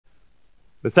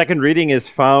The second reading is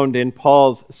found in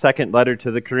Paul's second letter to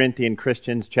the Corinthian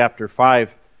Christians, chapter 5.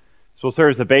 This will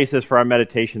serve as the basis for our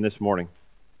meditation this morning.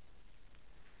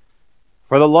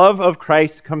 For the love of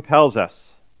Christ compels us,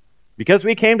 because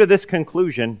we came to this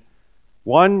conclusion: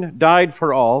 one died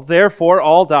for all, therefore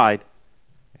all died.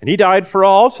 And he died for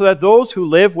all, so that those who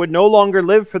live would no longer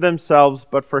live for themselves,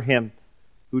 but for him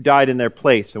who died in their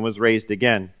place and was raised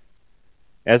again.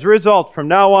 As a result, from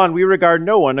now on, we regard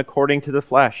no one according to the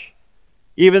flesh.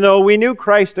 Even though we knew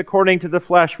Christ according to the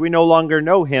flesh, we no longer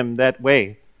know him that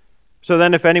way. So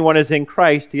then, if anyone is in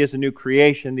Christ, he is a new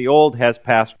creation. The old has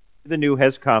passed, the new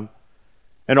has come.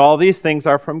 And all these things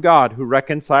are from God, who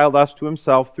reconciled us to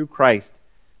himself through Christ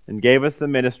and gave us the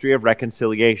ministry of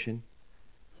reconciliation.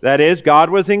 That is, God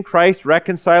was in Christ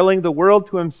reconciling the world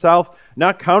to himself,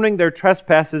 not counting their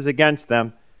trespasses against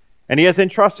them, and he has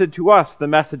entrusted to us the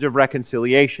message of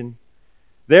reconciliation.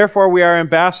 Therefore we are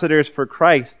ambassadors for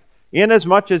Christ,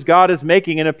 inasmuch as God is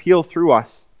making an appeal through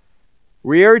us.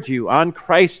 We urge you, on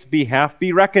Christ's behalf,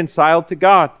 be reconciled to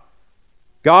God.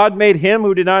 God made him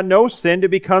who did not know sin to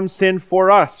become sin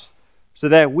for us, so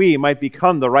that we might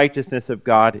become the righteousness of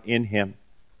God in him.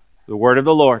 The word of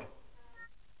the Lord.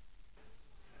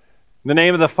 In the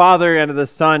name of the Father, and of the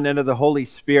Son, and of the Holy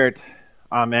Spirit.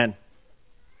 Amen.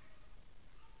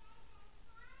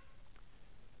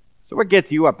 So what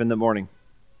gets you up in the morning?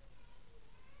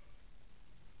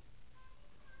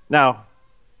 Now,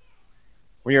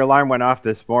 when your alarm went off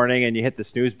this morning and you hit the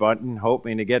snooze button,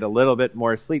 hoping to get a little bit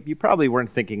more sleep, you probably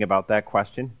weren't thinking about that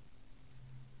question.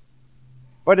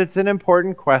 But it's an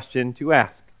important question to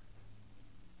ask.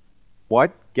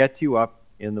 What gets you up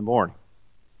in the morning?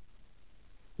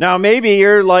 Now, maybe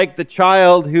you're like the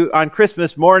child who, on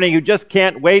Christmas morning, who just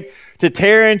can't wait to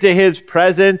tear into his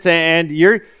presents, and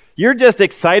you're just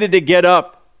excited to get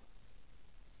up.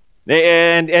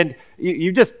 And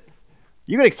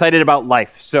you get excited about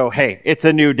life. So, hey, it's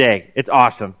a new day. It's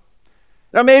awesome.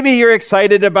 Now, maybe you're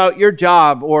excited about your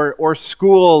job or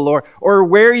school or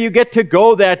where you get to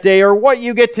go that day or what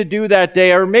you get to do that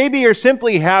day. Or maybe you're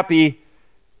simply happy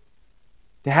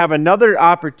to have another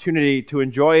opportunity to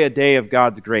enjoy a day of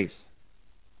God's grace.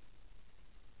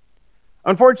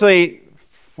 Unfortunately,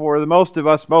 for the most of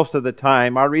us, most of the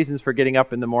time, our reasons for getting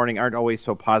up in the morning aren't always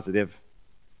so positive.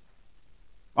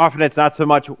 Often it's not so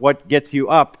much what gets you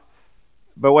up,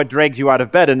 but what drags you out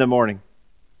of bed in the morning.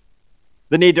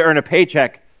 The need to earn a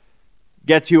paycheck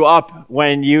gets you up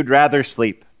when you'd rather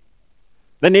sleep.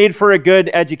 The need for a good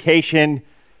education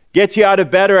gets you out of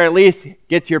bed, or at least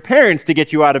gets your parents to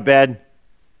get you out of bed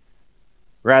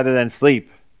rather than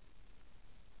sleep.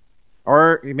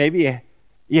 Or maybe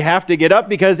you have to get up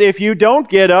because if you don't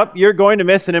get up, you're going to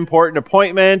miss an important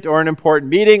appointment or an important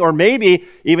meeting, or maybe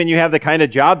even you have the kind of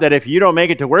job that if you don't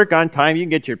make it to work on time, you can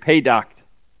get your pay docked.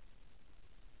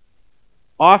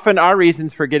 Often our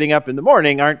reasons for getting up in the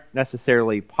morning aren't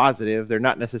necessarily positive. They're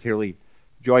not necessarily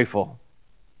joyful.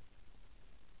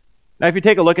 Now, if you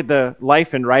take a look at the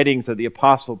life and writings of the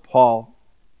Apostle Paul,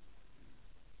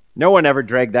 no one ever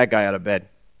dragged that guy out of bed.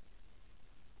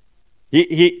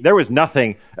 There was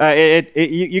nothing.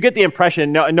 You get the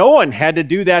impression no one had to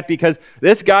do that because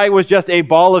this guy was just a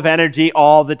ball of energy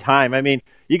all the time. I mean,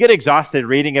 you get exhausted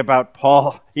reading about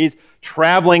Paul. He's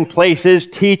traveling places,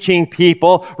 teaching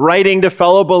people, writing to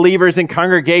fellow believers in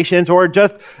congregations, or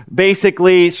just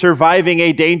basically surviving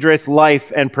a dangerous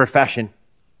life and profession.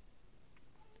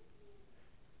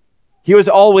 He was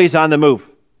always on the move,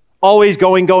 always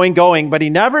going, but he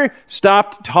never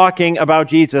stopped talking about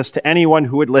Jesus to anyone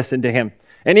who would listen to him.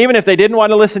 And even if they didn't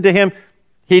want to listen to him,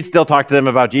 he'd still talk to them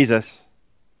about Jesus.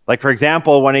 Like, for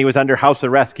example, when he was under house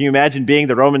arrest, can you imagine being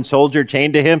the Roman soldier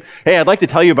chained to him? Hey, I'd like to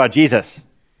tell you about Jesus.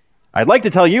 I'd like to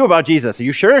tell you about Jesus. Are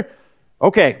you sure?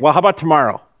 Okay, well, how about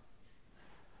tomorrow?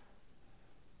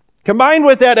 Combined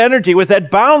with that energy was that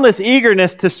boundless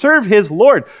eagerness to serve his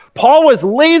Lord. Paul was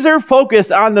laser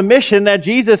focused on the mission that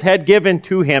Jesus had given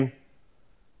to him.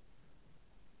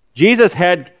 Jesus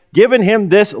had given him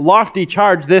this lofty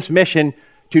charge, this mission,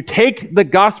 to take the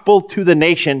gospel to the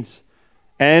nations.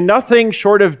 And nothing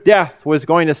short of death was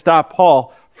going to stop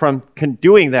Paul from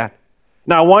doing that.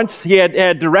 Now, once he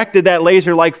had directed that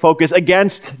laser-like focus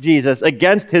against Jesus,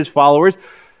 against his followers,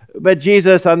 but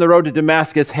Jesus on the road to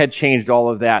Damascus had changed all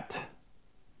of that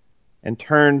and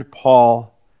turned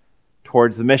Paul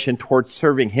towards the mission, towards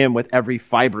serving him with every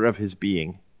fiber of his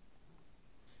being.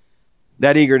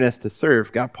 That eagerness to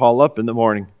serve got Paul up in the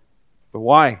morning. But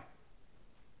why?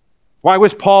 Why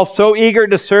was Paul so eager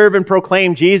to serve and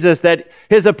proclaim Jesus that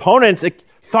his opponents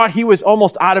thought he was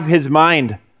almost out of his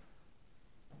mind?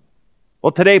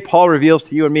 Well, today Paul reveals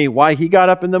to you and me why he got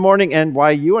up in the morning and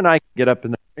why you and I get up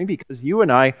in the morning. because you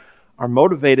and I are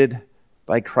motivated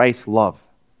by Christ's love.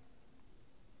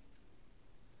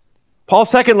 Paul's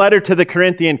second letter to the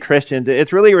Corinthian Christians,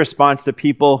 it's really a response to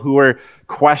people who were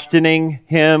questioning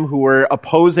him, who were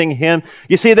opposing him.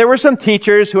 You see, there were some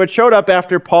teachers who had showed up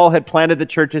after Paul had planted the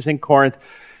churches in Corinth,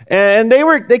 and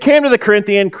they came to the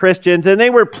Corinthian Christians, and they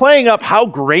were playing up how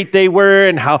great they were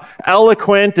and how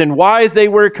eloquent and wise they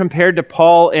were compared to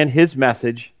Paul and his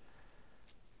message.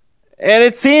 And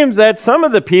it seems that some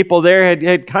of the people there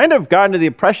had kind of gotten to the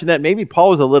impression that maybe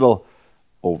Paul was a little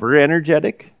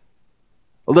over-energetic,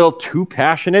 a little too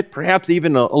passionate, perhaps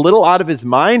even a little out of his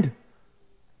mind.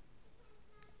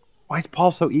 Why is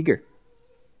Paul so eager?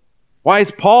 Why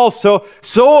is Paul so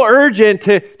urgent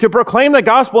to proclaim the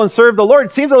gospel and serve the Lord?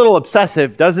 It seems a little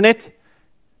obsessive, doesn't it?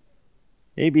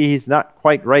 Maybe he's not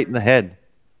quite right in the head.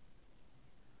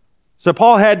 So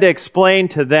Paul had to explain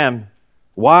to them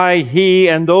why he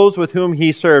and those with whom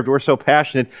he served were so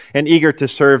passionate and eager to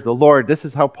serve the Lord. This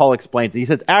is how Paul explains it. He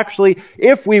says, actually,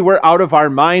 if we were out of our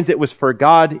minds, it was for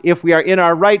God. If we are in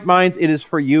our right minds, it is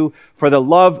for you. For the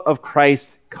love of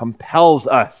Christ compels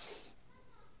us.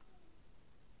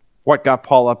 What got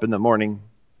Paul up in the morning?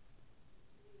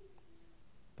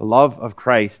 The love of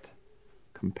Christ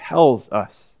compels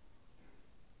us.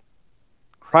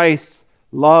 Christ's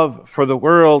love for the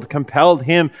world compelled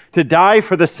him to die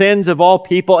for the sins of all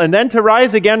people and then to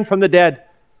rise again from the dead.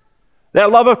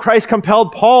 That love of Christ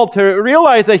compelled Paul to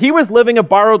realize that he was living a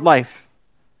borrowed life,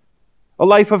 a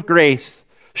life of grace,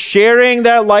 sharing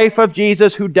that life of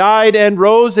Jesus who died and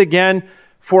rose again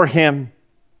for him.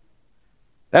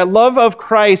 That love of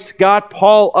Christ got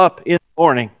Paul up in the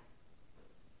morning.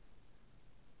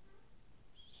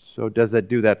 So does that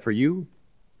do that for you?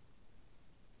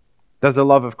 Does the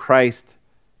love of Christ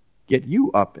get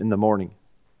you up in the morning?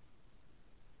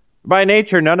 By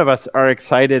nature, none of us are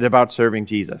excited about serving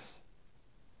Jesus.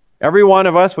 Every one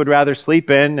of us would rather sleep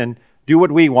in and do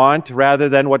what we want rather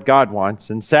than what God wants.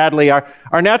 And sadly,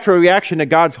 our natural reaction to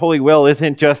God's holy will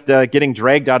isn't just getting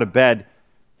dragged out of bed,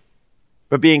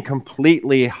 but being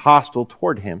completely hostile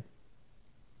toward Him.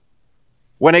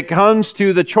 When it comes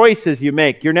to the choices you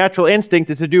make, your natural instinct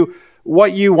is to do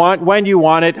what you want, when you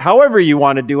want it, however you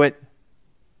want to do it,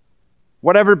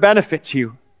 whatever benefits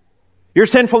you. Your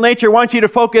sinful nature wants you to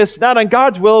focus not on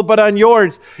God's will, but on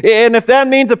yours. And if that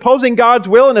means opposing God's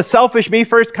will in a selfish,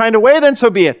 me-first kind of way, then so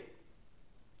be it.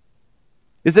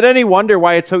 Is it any wonder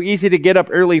why it's so easy to get up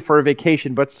early for a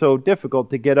vacation, but so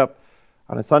difficult to get up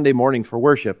on a Sunday morning for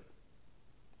worship?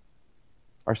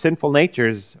 Our sinful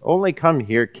natures only come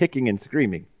here kicking and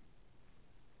screaming.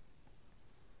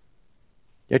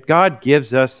 Yet God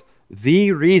gives us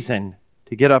the reason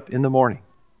to get up in the morning.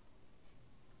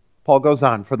 Paul goes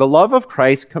on, for the love of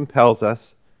Christ compels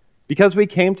us, because we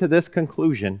came to this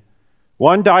conclusion.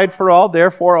 One died for all,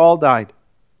 therefore all died.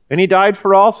 And He died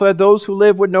for all, so that those who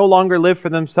live would no longer live for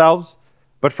themselves,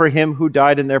 but for Him who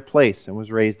died in their place and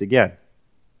was raised again.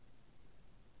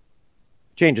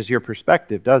 Changes your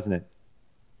perspective, doesn't it?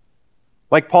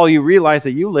 Like Paul, you realize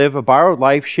that you live a borrowed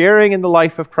life, sharing in the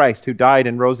life of Christ, who died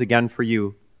and rose again for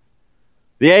you.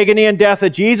 The agony and death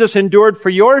that Jesus endured for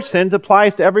your sins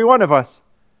applies to every one of us.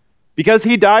 Because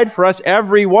He died for us,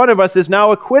 every one of us is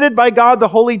now acquitted by God, the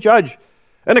holy judge.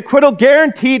 An acquittal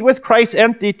guaranteed with Christ's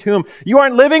empty tomb. You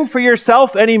aren't living for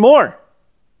yourself anymore.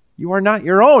 You are not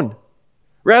your own.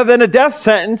 Rather than a death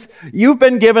sentence, you've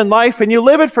been given life and you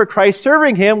live it for Christ,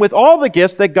 serving Him with all the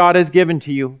gifts that God has given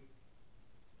to you.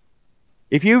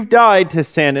 If you've died to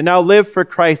sin and now live for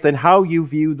Christ, then how you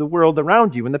view the world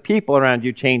around you and the people around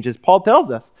you changes. Paul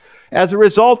tells us, as a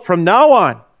result, from now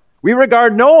on, we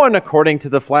regard no one according to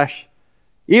the flesh.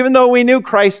 Even though we knew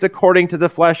Christ according to the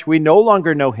flesh, we no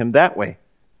longer know Him that way.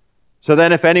 So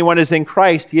then if anyone is in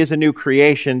Christ, he is a new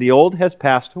creation. The old has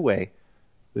passed away.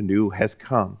 The new has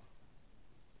come.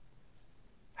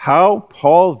 How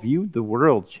Paul viewed the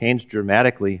world changed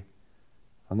dramatically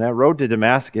on that road to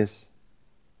Damascus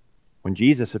when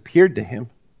Jesus appeared to him.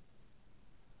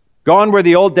 Gone were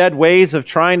the old dead ways of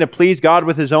trying to please God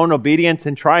with his own obedience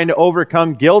and trying to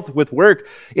overcome guilt with work.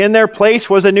 In their place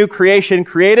was a new creation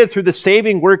created through the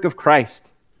saving work of Christ.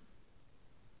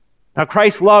 Now,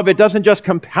 Christ's love, it doesn't just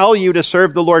compel you to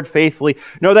serve the Lord faithfully.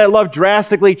 No, that love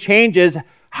drastically changes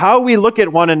how we look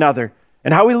at one another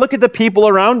and how we look at the people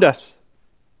around us.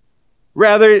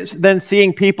 Rather than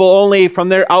seeing people only from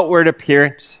their outward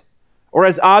appearance or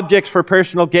as objects for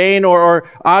personal gain or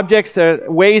objects,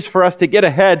 ways for us to get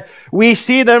ahead, we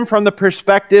see them from the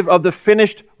perspective of the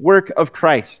finished work of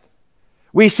Christ.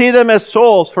 We see them as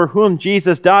souls for whom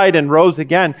Jesus died and rose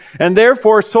again, and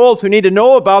therefore souls who need to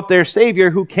know about their Savior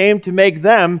who came to make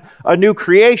them a new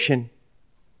creation.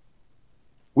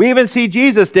 We even see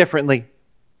Jesus differently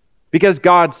because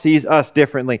God sees us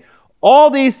differently. All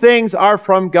these things are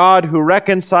from God, who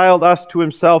reconciled us to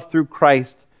himself through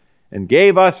Christ and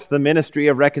gave us the ministry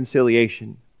of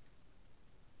reconciliation.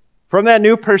 From that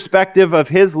new perspective of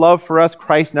his love for us,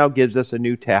 Christ now gives us a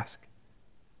new task: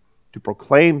 to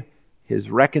proclaim his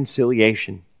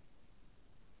reconciliation.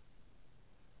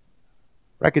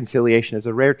 Reconciliation is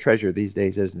a rare treasure these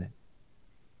days, isn't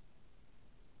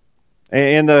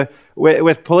it?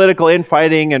 With political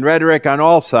infighting and rhetoric on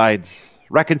all sides,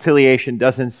 reconciliation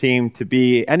doesn't seem to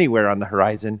be anywhere on the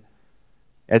horizon,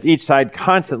 as each side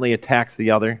constantly attacks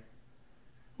the other.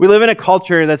 We live in a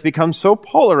culture that's become so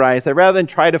polarized that rather than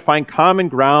try to find common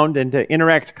ground and to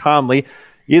interact calmly,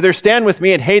 you either stand with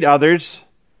me and hate others,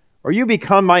 or you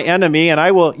become my enemy, and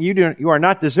you are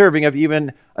not deserving of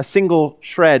even a single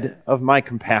shred of my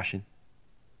compassion.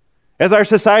 As our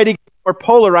society gets more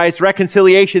polarized,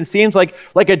 reconciliation seems like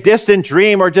a distant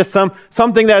dream, or just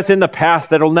something that's in the past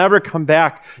that'll never come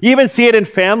back. You even see it in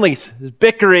families.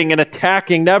 Bickering and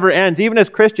attacking never ends. Even as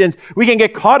Christians, we can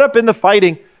get caught up in the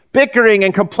fighting, bickering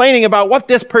and complaining about what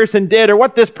this person did or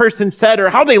what this person said or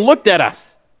how they looked at us.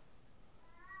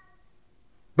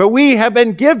 But we have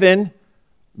been given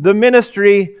the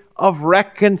ministry of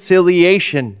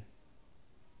reconciliation.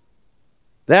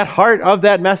 That heart of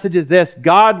that message is this: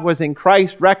 God was in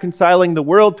Christ reconciling the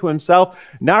world to himself,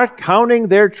 not counting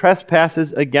their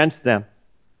trespasses against them.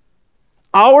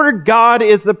 Our God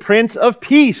is the Prince of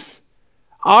Peace.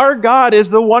 Our God is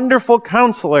the wonderful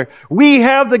counselor. We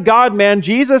have the God-man,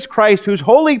 Jesus Christ, whose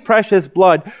holy precious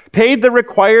blood paid the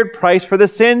required price for the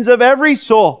sins of every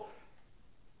soul,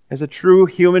 as a true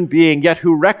human being, yet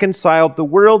who reconciled the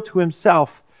world to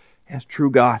himself as true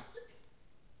God.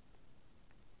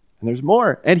 And there's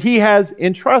more. And he has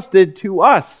entrusted to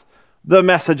us the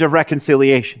message of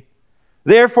reconciliation.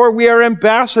 Therefore, we are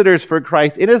ambassadors for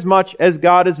Christ, inasmuch as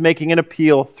God is making an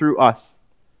appeal through us.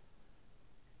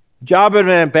 The job of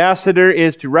an ambassador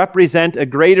is to represent a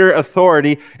greater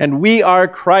authority, and we are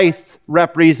Christ's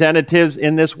representatives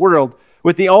in this world,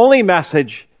 with the only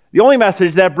message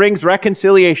that brings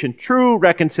reconciliation, true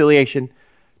reconciliation,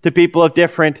 to people of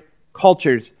different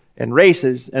cultures and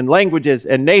races and languages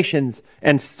and nations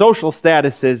and social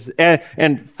statuses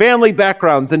and family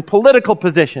backgrounds and political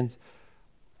positions.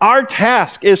 Our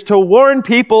task is to warn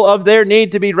people of their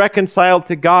need to be reconciled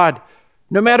to God,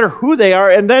 no matter who they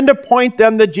are, and then to point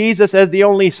them to Jesus as the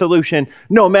only solution,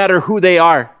 no matter who they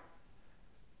are.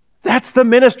 That's the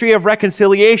ministry of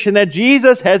reconciliation that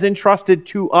Jesus has entrusted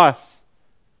to us.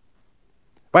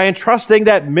 By entrusting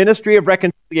that ministry of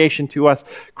reconciliation to us,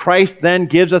 Christ then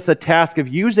gives us the task of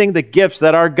using the gifts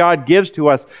that our God gives to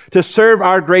us to serve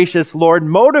our gracious Lord,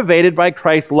 motivated by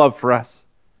Christ's love for us.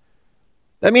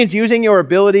 That means using your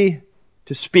ability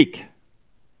to speak.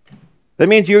 That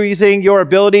means you're using your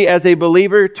ability as a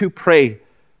believer to pray,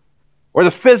 or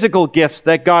the physical gifts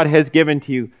that God has given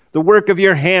to you, the work of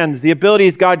your hands, the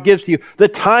abilities God gives to you, the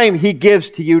time he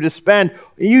gives to you to spend.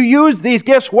 You use these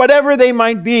gifts, whatever they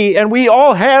might be, and we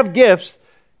all have gifts.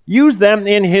 Use them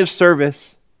in his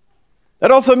service.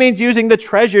 That also means using the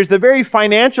treasures, the very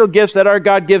financial gifts that our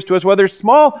God gives to us, whether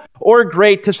small or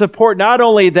great, to support not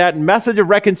only that message of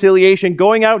reconciliation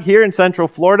going out here in Central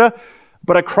Florida,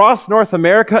 but across North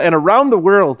America and around the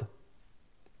world.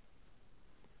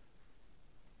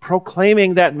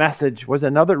 Proclaiming that message was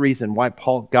another reason why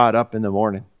Paul got up in the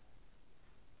morning.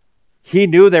 He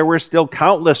knew there were still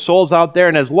countless souls out there,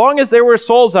 and as long as there were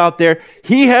souls out there,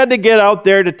 he had to get out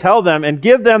there to tell them and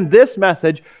give them this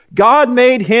message: God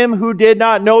made him who did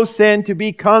not know sin to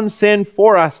become sin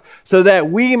for us, so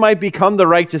that we might become the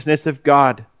righteousness of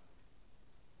God.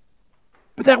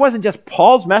 But that wasn't just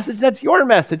Paul's message, that's your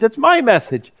message, that's my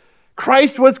message.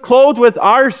 Christ was clothed with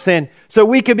our sin, so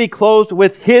we could be clothed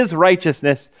with his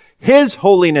righteousness, his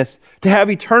holiness, to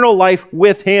have eternal life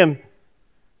with him.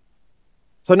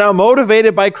 So now,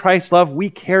 motivated by Christ's love, we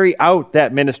carry out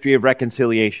that ministry of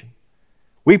reconciliation.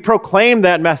 We proclaim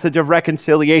that message of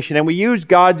reconciliation, and we use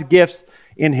God's gifts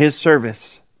in his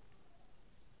service.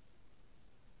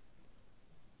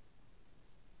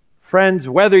 Friends,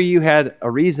 whether you had a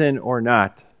reason or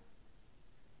not,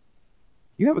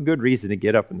 you have a good reason to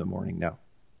get up in the morning now.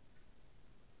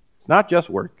 It's not just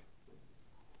work.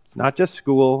 It's not just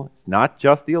school. It's not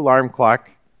just the alarm clock.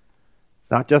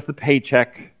 It's not just the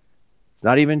paycheck. It's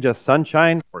not even just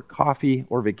sunshine or coffee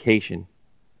or vacation.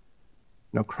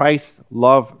 No, Christ's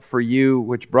love for you,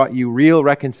 which brought you real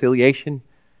reconciliation,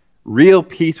 real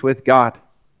peace with God.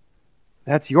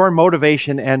 That's your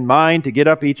motivation and mine to get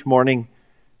up each morning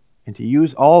and to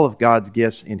use all of God's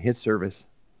gifts in his service.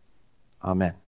 Amen.